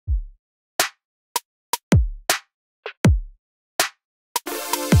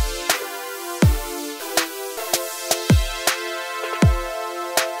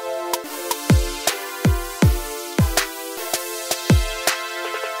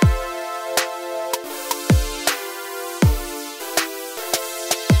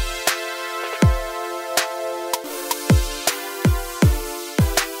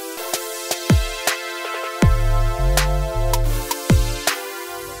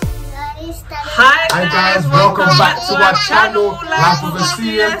Hi guys, welcome back to our channel, Life of a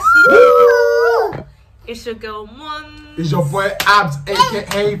CS. It's your girl Mon. It's your boy Abs,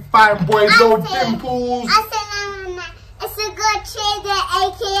 aka Fine Boy No Dimples. It's a good trader,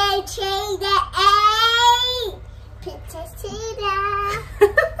 aka Trader A. Pizza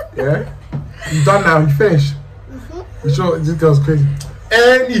Yeah? You done now? You finished? You sure this girl's crazy?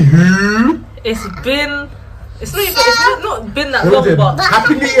 Anywho, it's not been that long, but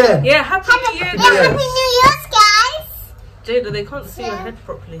Happy New Year! Yeah, Happy New Year, Happy New Year, guys! Jada, they can't see your head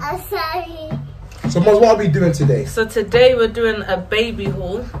properly. I'm sorry. So Moz, what are we doing today? So today we're doing a baby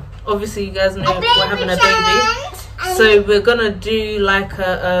haul. Obviously you guys know we're having a baby. So we're gonna do like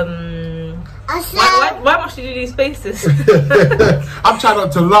a why must you do these faces? I'm trying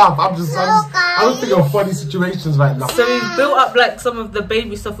not to laugh. I'm just thinking of funny situations right now. So we've built up like some of the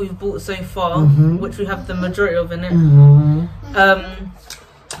baby stuff we've bought so far, which we have the majority of in it.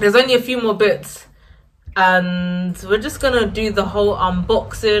 There's only a few more bits, and we're just gonna do the whole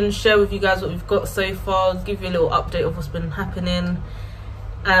unboxing, share with you guys what we've got so far, give you a little update of what's been happening,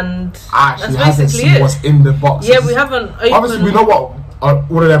 and Actually, that's basically it. What's in the box? Yeah, we haven't opened. Obviously, we know what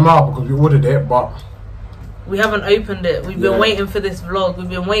all of them are because we ordered it, but we haven't opened it. We've been waiting for this vlog. We've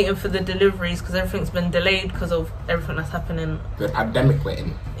been waiting for the deliveries because everything's been delayed because of everything that's happening. The pandemic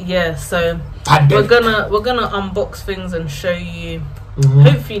waiting. Yeah, so pandemic. we're gonna unbox things and show you.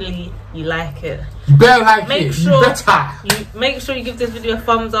 Hopefully you like it. You better like make it. Sure, you better. Make sure you give this video a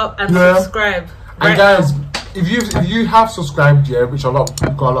thumbs up and subscribe. And guys, if you have subscribed, which we've got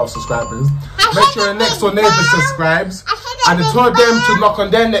a lot of subscribers, make sure your next door neighbor subscribes, and tell them to knock on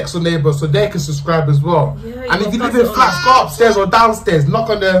their next door neighbor so they can subscribe as well. Yeah, and if you live in flats, go upstairs or downstairs, knock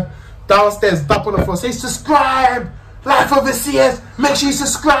on the downstairs, tap on the floor, say subscribe. Life of a CS, make sure you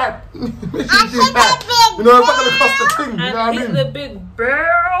subscribe. Make sure you do that. You know, it's not gonna cost a thing. You know what I mean? The big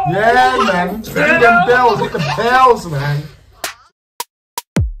bell. Yeah, man. Hit them bells, hit the bells, man.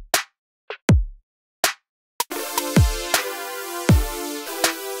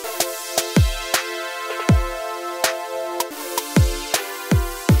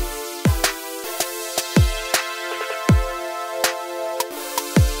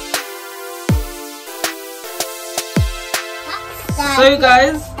 So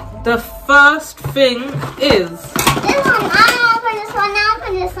guys, the first thing is this one. I'll open this one. I'll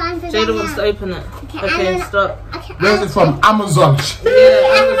open this one. Jada wants to open it. Okay, start. Where's it from? Amazon. Yeah,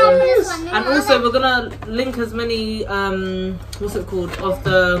 Amazon. And also we're gonna link as many what's it called, of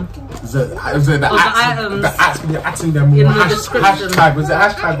the items in the description. Hashtag, was it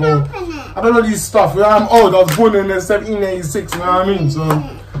hashtag or I don't know these stuff. I'm old, I was born in 1786, you know what I mean? So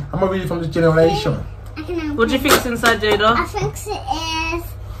I'm not really from this generation. What do you think is inside, Jada? I think it is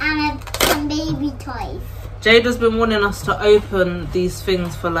some baby toys. Jada's been wanting us to open these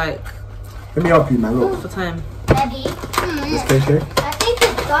things for like... Let me help you, man. Look. For time. Ready? Let's take it. I think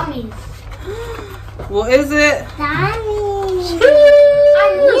it's gummies. What is it? Gummies.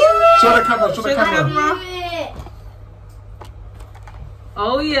 Show the camera, show the camera.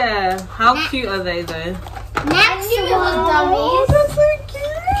 Oh yeah. How cute are they though? Next one, gummies. That's so cute.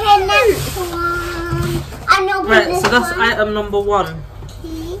 Okay, next one. Right, so that's item number 1.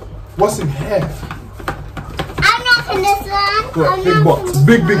 What's in here? I'm opening this one. Big box.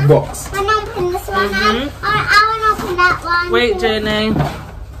 Big box. I'm opening this one. I want to open that one. Wait, Jane.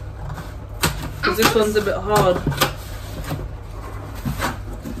 Because this one's a bit hard.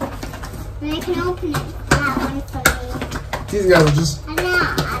 I can open it. That one for me. These guys are just... I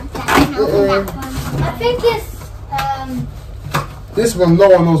can open that one. I think it's... This one, no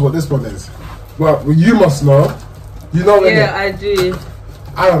one knows what this one is. Well, you must know. You know it. Yeah, I do.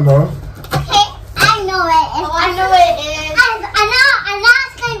 I don't know. Okay, I know it. I know it is. I know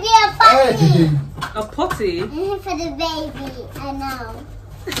it's going to be a potty. A potty? For the baby. I know.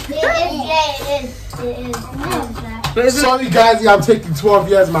 It is. I know. But is sorry guys, I'm taking 12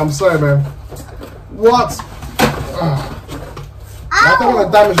 years, man. I'm sorry, man. What? I don't want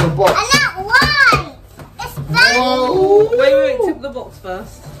to damage your box. I'm not one. It's fine. Whoa. Wait. Tip the box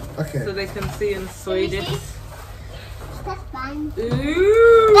first. Okay. So they can see inside it. That's fine. Ooh.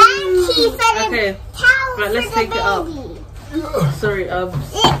 Okay. Right, let's take it up. Sorry,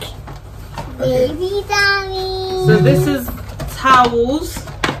 Baby dummy. So this is towels.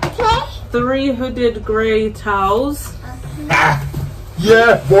 Okay. 3 hooded grey towels.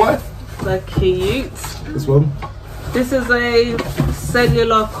 Yeah, boy. They're cute. This one. This is a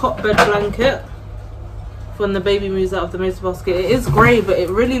cellular cot bed blanket. When the baby moves out of the motor basket. It is grey, but it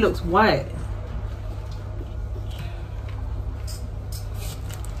really looks white.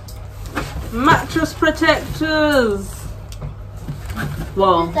 mattress protectors.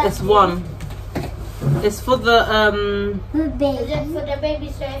 Well, it's one. It's for the Is it for the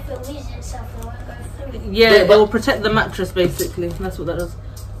baby so if it weaves itself it won't go through? yeah, it will protect the mattress basically. That's what that does.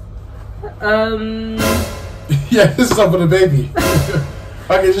 Yeah, this is something for the baby.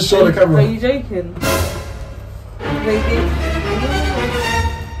 I can just show the camera. Are you joking? Baby.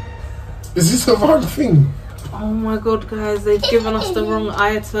 Is this the wrong thing? Oh my god, guys, they've given us the wrong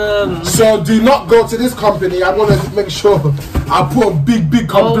item. So do not go to this company. I want to make sure I put a big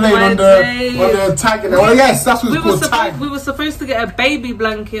complaint on the tag. And yes, that's what it's called, tag. We were supposed to get a baby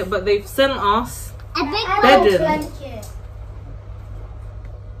blanket, but they've sent us A big bedding. blanket.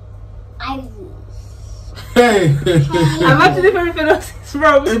 Hey. Imagine if everything else is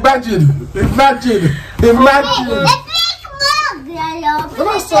wrong. Imagine. The big mug, yellow. When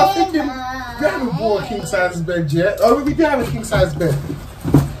I start thinking, we haven't bought a king size bed yet. Oh, we do have a king size bed.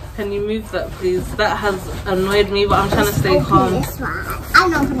 Can you move that, please? That has annoyed me, but I'm trying to stay calm. This one.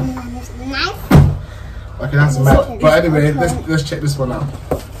 I'm opening this knife. Okay, that's mad. But anyway, let's check this one out.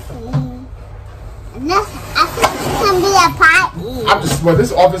 And this, I think it can be a pipe. I'm just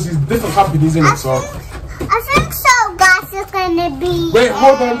this obviously is different companies in it, so. I think so, guys. It's gonna be. Wait,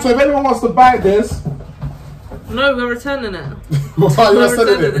 hold on. So if anyone wants to buy this, No, we're returning it. you're selling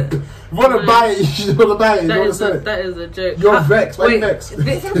returning it. it. If you want to buy it, you should want to buy it. You want to sell it. That is a joke. You're vexed. Why are you Wait, vexed?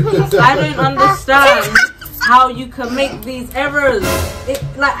 I don't understand how you can make these errors.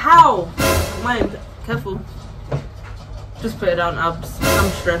 Like how? Mind, careful. Just put it down, abs. I'm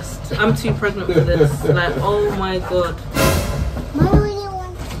stressed. I'm too pregnant for this. Like, oh my god.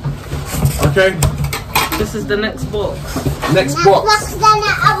 Okay. This is the next box. Next box. Then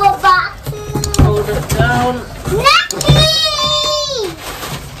the other box. Hold it down. Nappy!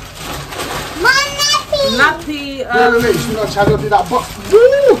 My nappy! Nappy. Wait, you know, Chad, do that box.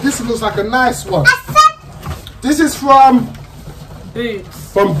 Woo! This looks like a nice one. This is from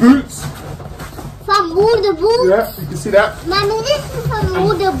Boots. Boots. From Water Boots? Yeah, you can see that. Mommy, this is from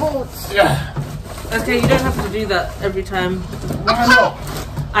Water Boots. Yeah. Okay, you don't have to do that every time. Why not?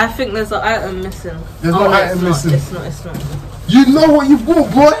 I think there's an item missing. There's no item missing. It's not. You know what you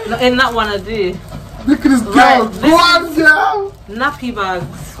bought, boy. No, in that one I do. Look at this girl. Right, Go on, girl. Nappy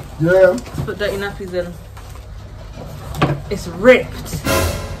bags. Yeah. Put dirty nappies in. It's ripped.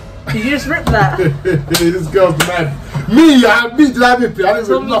 Did you just rip that? This girl's mad. Me, did I rip it? I didn't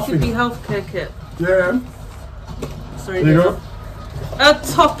Told rip me to nothing. be healthcare kit. Yeah. Sorry, There you go. a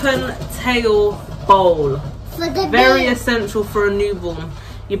top and tail bowl. For the Very baby. essential for a newborn.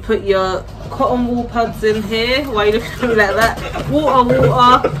 You put your cotton wool pads in here. Why are you looking at me like that?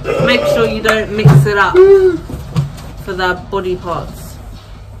 Water. Make sure you don't mix it up for their body parts.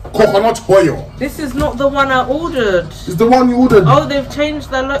 Coconut oil. This is not the one I ordered. It's the one you ordered. Oh, they've changed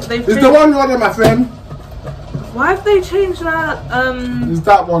their look. It's the one you ordered, my friend. Why have they changed that? It's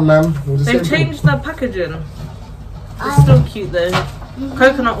that one, man. They've changed their packaging. It's still cute though.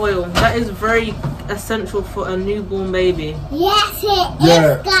 Coconut oil. That is very essential for a newborn baby. Yes, it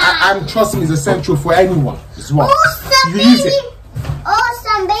Yeah, is, guys. and trust me, it's essential for anyone as well. Some You use it.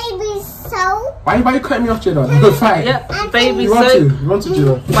 some babies soap. Why are you cutting me off, Jada? You're fine. Yep, baby You want soap to? You want to,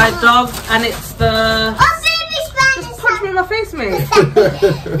 Jada? by Dove, and it's the. Oh, baby sponges. Punch me in my face, mate.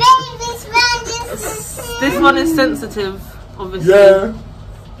 Baby sponges. This one is sensitive, obviously. Yeah.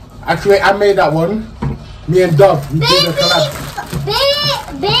 Actually, I made that one. Me and Dove. We did a collab.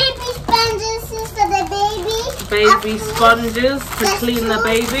 Baby sponges is for the baby. Baby sponges to clean the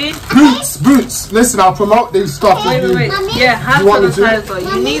baby. Boots. Listen, I'll promote these stuff. Wait. Mommy? Yeah, hand You want me to? sanitizer. You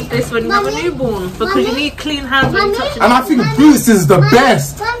Mommy? need this when you have a Mommy? newborn because Mommy? you need clean hands when you touch And I think Boots is the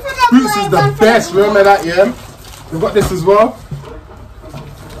best. One for the Boots boy, is one the for the best. girl. Remember that, yeah? We've got this as well.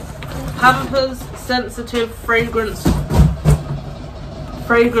 Pampers sensitive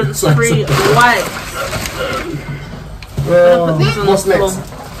fragrance-free wipes. These on What's the floor.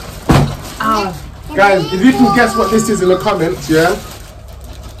 next? Ow. Guys, if you can guess what this is in the comments, yeah?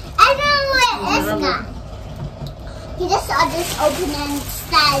 I don't know what it's got. You just open and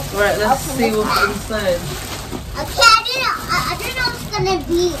start. Right, let's Open see the what's bag. inside. Okay, I don't know what it's gonna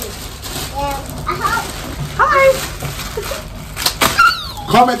be. I hope. Hi.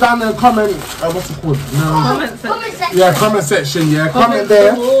 Comment down in the comment. What's it called? No. Comment section. Yeah, comment section. Yeah, comment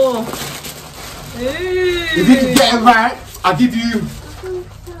there. below. If you can get it right, I'll give you.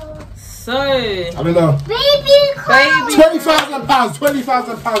 So, I don't know. Baby clothes. £20,000.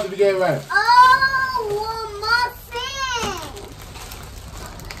 £20,000 if you get it right. Oh, one more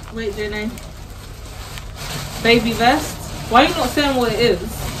thing. wait, Jenny. Baby vest. Why are you not saying what it is?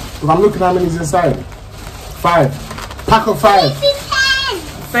 Because I'm looking how many's inside. 5. Pack of 5. Baby pen.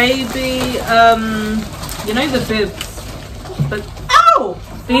 Baby, you know the bibs. But ow!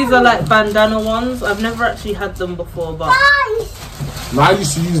 These are like bandana ones. I've never actually had them before, but no, I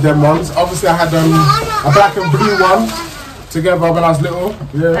used to use them ones. Obviously, I had a black and blue one together when I was little.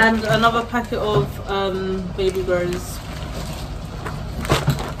 Yeah. And another packet of baby grows.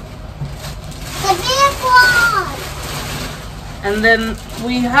 The big one. And then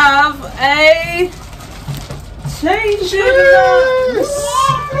we have a changing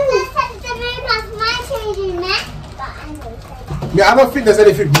Yeah, I don't think there's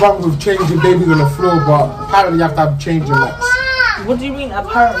anything wrong with changing babies on the floor, but apparently you have to have changing mats. What do you mean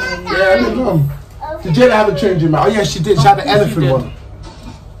apparently? Yeah, I don't know. Did Jada have a changing mat? Oh yeah, she did. She had the elephant one.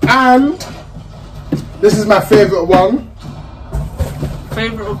 And this is my favourite one.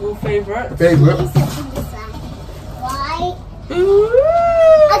 Favourite of all favourites? Favourite. Why? Ooh.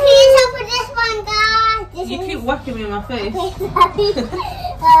 Okay, let's open this one, guys. You keep whacking me in my face. Let's open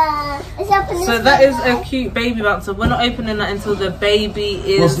this So one. that is a cute baby bouncer. We're not opening that until the baby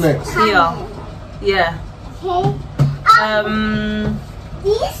is What's next? here. Yeah. Okay.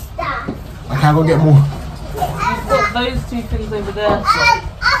 These stuff. I can't go get more. We've got those two things over there.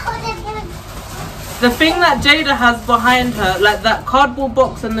 The thing that Jada has behind her, like that cardboard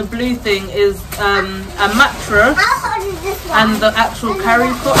box and the blue thing, is a mattress and the actual carry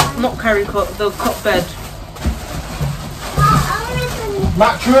cot, not carry cot, the cot bed.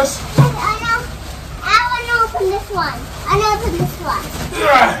 Mattress. I want to open this one. I want to open this one.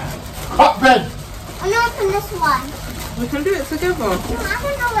 Hot bed. I want to open this one. We can do it together. I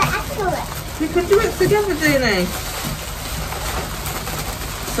don't know where I do it. We can do it together, Jane.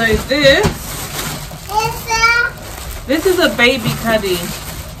 So this is a baby caddy.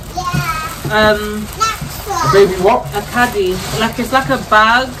 Yeah. Next one. Baby what? A caddy. Like it's like a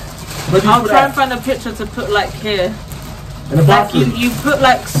bag. Where do you I'll put try that? and find a picture to put like here. In the Like bathroom. you put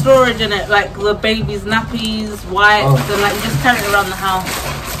like storage in it, like the baby's nappies, wipes, and like you just carry it around the house.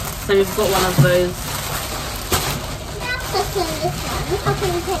 So we've got one of those. How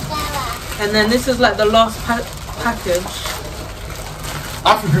can we take that out? And then this is like the last package.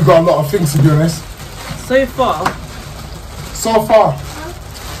 I think we've got a lot of things, to be honest. So far. So far.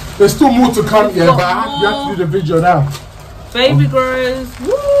 There's still more to come, yeah, got but you have to more. do the video now. Baby grows.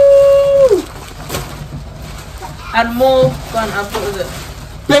 Woo! And more. Go on, what is it?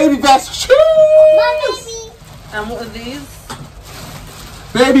 Baby vest. Shoes. Baby. And what are these?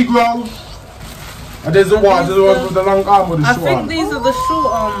 Baby grow. And there's the one with the long arm or the I short think arm. these are the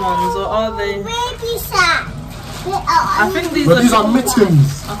short arm ones, or are they? Baby sack. I think these But are these are short ones.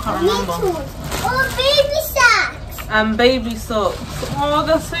 mittens. I can't remember. Oh, baby socks. And baby socks. Oh,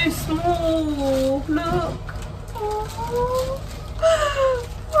 they're so small. Look. Oh,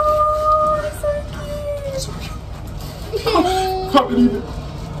 oh so cute. Can't believe it.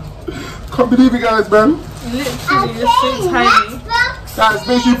 Can't believe it, guys, man. Literally, it's so tiny. Guys,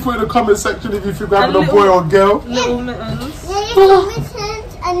 make sure you put in the comment section if you think I'm And having a boy or girl. Little mittens. Little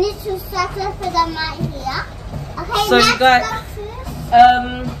mittens and little sucker for the mat here. Okay, So you got,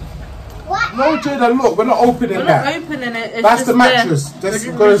 what? No, Jada, look, we're not opening we're that. not opening it. It's That's just the mattress. There. That's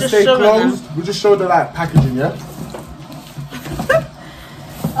We're going to just stay showing them. closed. We just show the like packaging, yeah?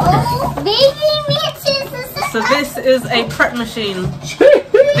 Oh, baby mittens. So this is a prep machine.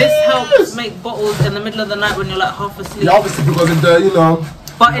 This helps make bottles in the middle of the night when you're like half asleep. Yeah, obviously because of the, you know.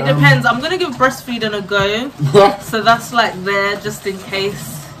 But it depends. I'm gonna give breastfeeding a go, so that's like there just in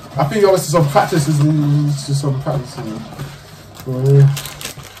case. I think obviously some practices and some practices.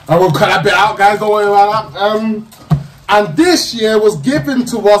 I will cut that bit out, guys. Don't worry about that. And this year was given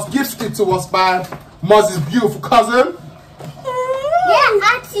to us, gifted to us by Muzzy's beautiful cousin. Yeah,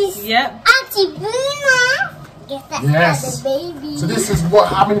 Auntie. Yep. Auntie Buna. Get that Yes. for the baby. So this is what?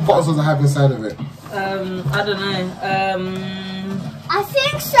 How many bottles does it have inside of it? I don't know. I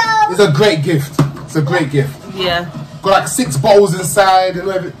think so. It's a great gift. It's a great gift. Yeah. Got like 6 bottles inside and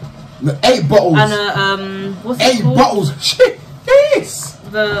everything. No, 8 bottles. And what's it 8 called? bottles. Shit. Yes.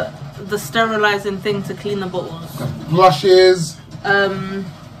 The sterilizing thing to clean the bottles. Brushes.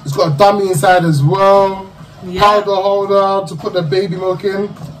 It's got a dummy inside as well. Yeah. Powder holder to put the baby milk in.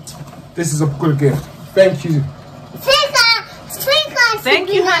 This is a good gift. Thank you.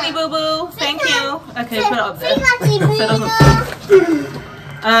 Thank you, honey boo boo. Thank you. Okay, put it up there.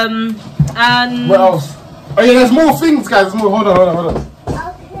 And What else? Oh yeah, there's more things, guys. There's more. Hold on. Okay.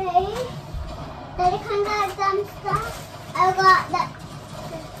 Then you can get some stuff. I got that.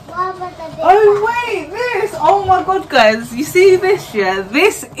 What about the big oh wait, this! Oh my god, guys, you see this? Yeah,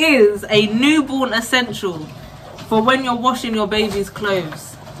 this is a newborn essential for when you're washing your baby's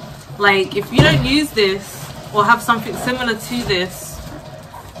clothes. Like, if you don't use this or have something similar to this,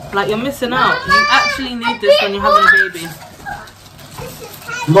 like you're missing out. You actually need this when you're having a baby. This is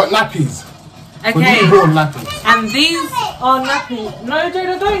You got nappies. Okay. Newborn nappies. And these are nappies. No,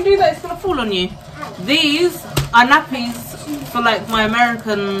 Jada, don't do that. It's gonna fall on you. These are nappies for like my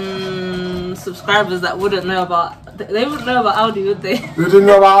American subscribers that wouldn't know about. They wouldn't know about Aldi, would they? They didn't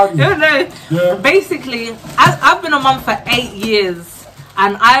know about Aldi. They don't know. Yeah. Basically, I've been a mum for 8 years,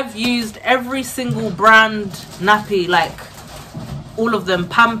 and I've used every single brand nappy, like all of them.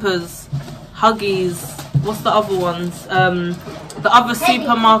 Pampers, Huggies. What's the other ones? The other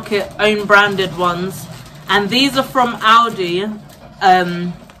supermarket own branded ones, and these are from Aldi.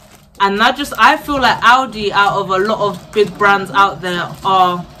 And I feel like Aldi, out of a lot of big brands out there,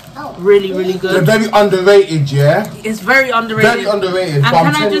 are really, really good. They're very underrated, yeah? It's very underrated. Very underrated. And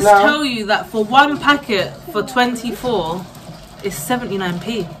can I just tell you that for one packet for 24, it's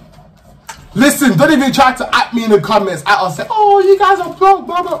 79p. Listen, don't even try to at me in the comments. I'll say, oh, you guys are broke,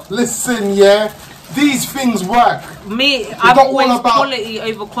 blah, blah. Listen, yeah? These things work. I'm always quality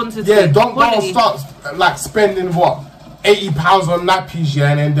over quantity. Yeah, don't go and start like spending what? £80 on nappies,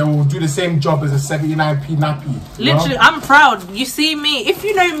 yeah, and then they will do the same job as a 79p nappy. Literally, I'm proud. You see me, if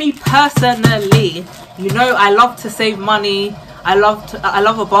you know me personally, you know I love to save money. I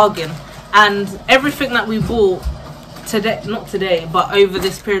love a bargain, and everything that we bought today, not today, but over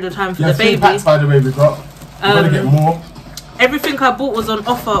this period of time for the baby. Packs, by the way, we got. We're gonna get more. Everything I bought was on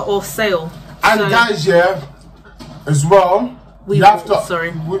offer or sale. And so, guys, yeah, as well, what you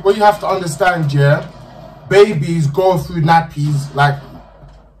have to understand, yeah. Babies go through nappies like,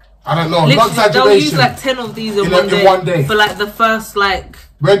 I don't know, not exaggeration. They'll use like 10 of these in one day for like the first like.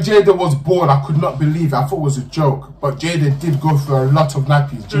 When Jada was born, I could not believe it. I thought it was a joke, but Jada did go through a lot of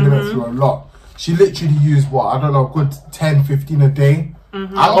nappies. Jada went through a lot. She literally used what, I don't know, a good 10, 15 a day.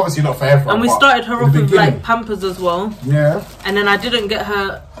 Obviously not for everyone. And we started her off with like Pampers as well. Yeah. And then I didn't get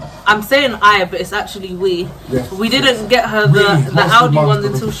her. I'm saying but it's actually we. Yes, we didn't get her the Aldi ones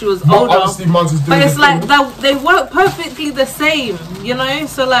until she was older. But it's like they work perfectly the same, you know.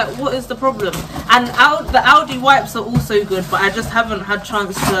 So like, what is the problem? And the Aldi wipes are also good, but I just haven't had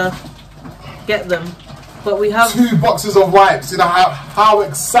chance to get them. But we have 2 boxes of wipes. You know how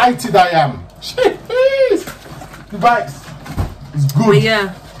excited I am. Jeez. The wipes. It's good. But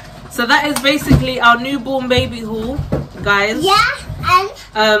yeah, so that is basically our newborn baby haul, guys. Yeah,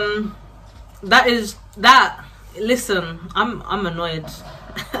 and that is that. Listen, I'm annoyed.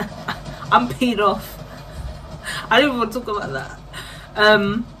 I'm peed off. I don't even want to talk about that.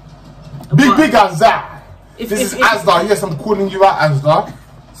 Big Asda. This is Asda. Yes, I'm calling you out, Asda.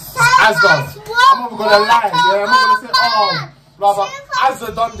 Asda. I'm not gonna lie. Yeah, I'm not gonna say, oh, blah blah.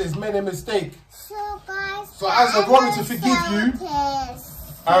 Asda done this, made a mistake. So as I want me to forgive you,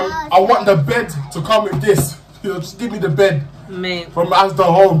 I want the bed to come with this. You know, just give me the bed from Asda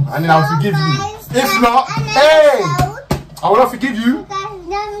home, and then I'll forgive you. If not, hey, I will not forgive you.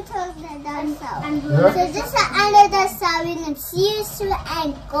 So this is another sewing and see you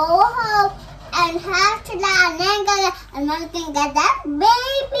and go home and have to lie and then go and mom can get that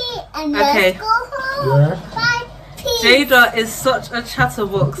baby and let's go home. Bye. Jada is such a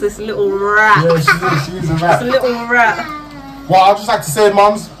chatterbox, this little rat. Yeah, she is a rat. It's a little rat. Well, I'd just like to say,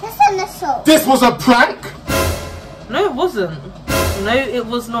 mums, this was a prank. No, it wasn't. No, it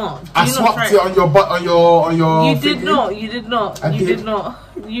was not. I swapped it on your butt, on your. You did not. You did not. You did not.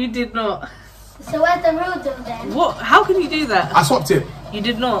 You did not. So where's the real deal then? What? How can you do that? I swapped it. You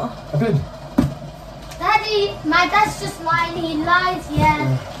did not. I did. Daddy, my dad's just lying. He lies,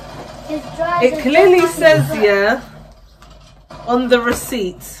 yeah. It clearly says, yeah, on the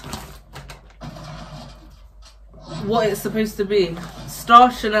receipt what it's supposed to be.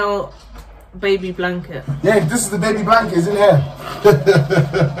 Star Chanel baby blanket. Yeah, this is the baby blanket, isn't here?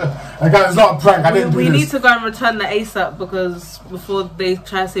 Okay, it's not a prank. I didn't do this. We need to go and return the ASAP because before they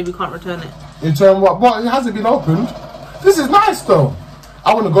try to say we can't return it. Return what? Well, it hasn't been opened. This is nice though.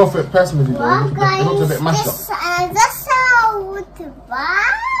 I want to go for it personally though. It looks a bit mashed up.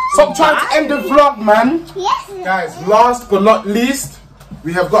 Stop trying to end the vlog, man. Yes. Guys, last but not least,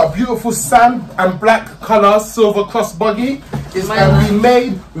 we have got a beautiful sand and black colour silver cross buggy. It's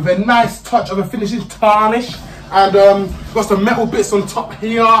remade with a nice touch of a finishing tarnish. And we've got some metal bits on top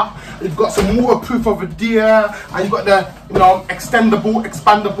here. You've got some waterproof over there. And you've got the, you know, extendable,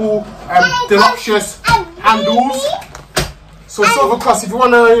 expandable, deluxe handles. So Silver Cross, if you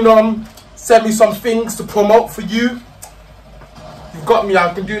want to, you know, send me some things to promote for you, you've got me,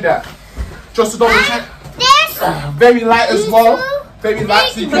 I can do that. Just to double check. Very light as well. Very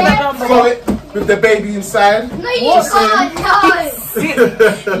light, so you can throw it with the baby inside. No, you can't.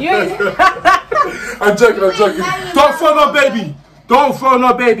 I'm joking, I'm joking. Don't throw no baby. Don't throw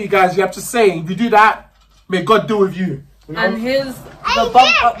no baby, guys. You have to say, if you do that, may God deal with you. You know? And here's the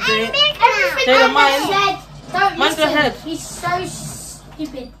bump update. Jada, mind your head. He's so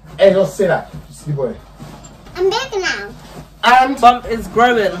stupid. Hey, don't say that, silly boy. I'm big now. And Bump is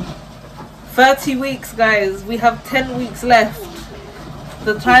growing. 30 weeks, guys. We have 10 weeks left.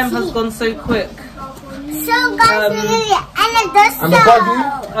 The time has gone so quick. So guys, and the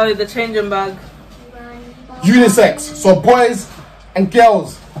buggy, Oh, the changing bag. unisex. So boys and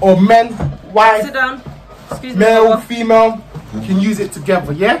girls, or men, white, Sit down. Excuse me. male, Papa. female, can use it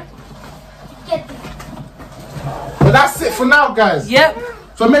together, yeah? But that's it for now, guys. Yep.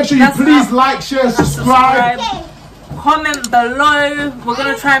 So make sure you please like, share, and subscribe. Comment below. We're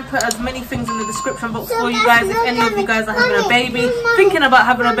gonna try and put as many things in the description box for you guys. If any of you guys are having a baby, thinking about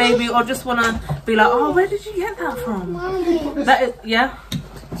having a baby, or just wanna be like, oh, where did you get that from? That is, yeah.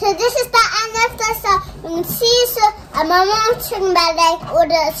 So this is the end of the song. You can see, so my mom's talking about like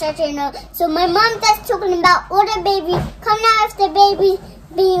order certain. So my mom just talking about order baby. Come now if the baby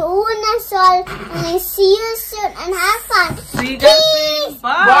be all and then see you.